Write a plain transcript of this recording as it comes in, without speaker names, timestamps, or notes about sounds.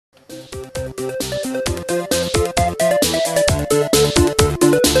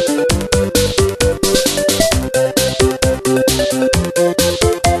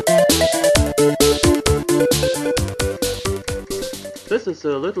is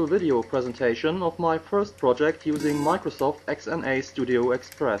a little video presentation of my first project using Microsoft XNA Studio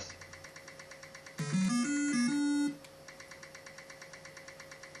Express.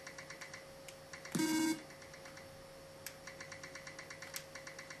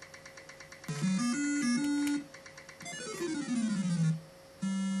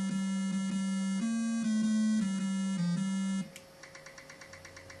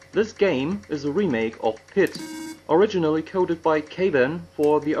 This game is a remake of Pit, originally coded by Kavan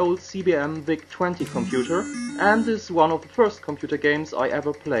for the old CBM VIC-20 computer, and is one of the first computer games I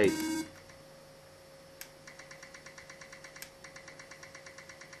ever played.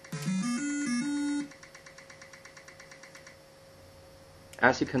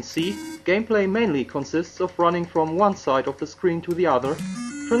 As you can see, gameplay mainly consists of running from one side of the screen to the other,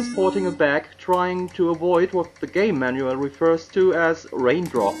 transporting a bag, trying to avoid what the game manual refers to as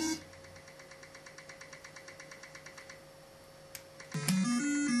raindrops.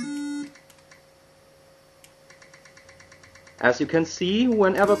 As you can see,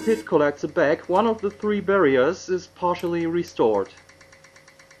 whenever Pit collects a bag, one of the three barriers is partially restored.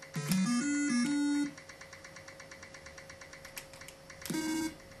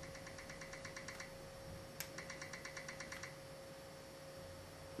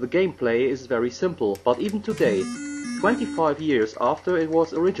 The gameplay is very simple, but even today, 25 years after it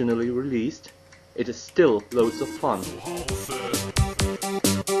was originally released, it is still loads of fun.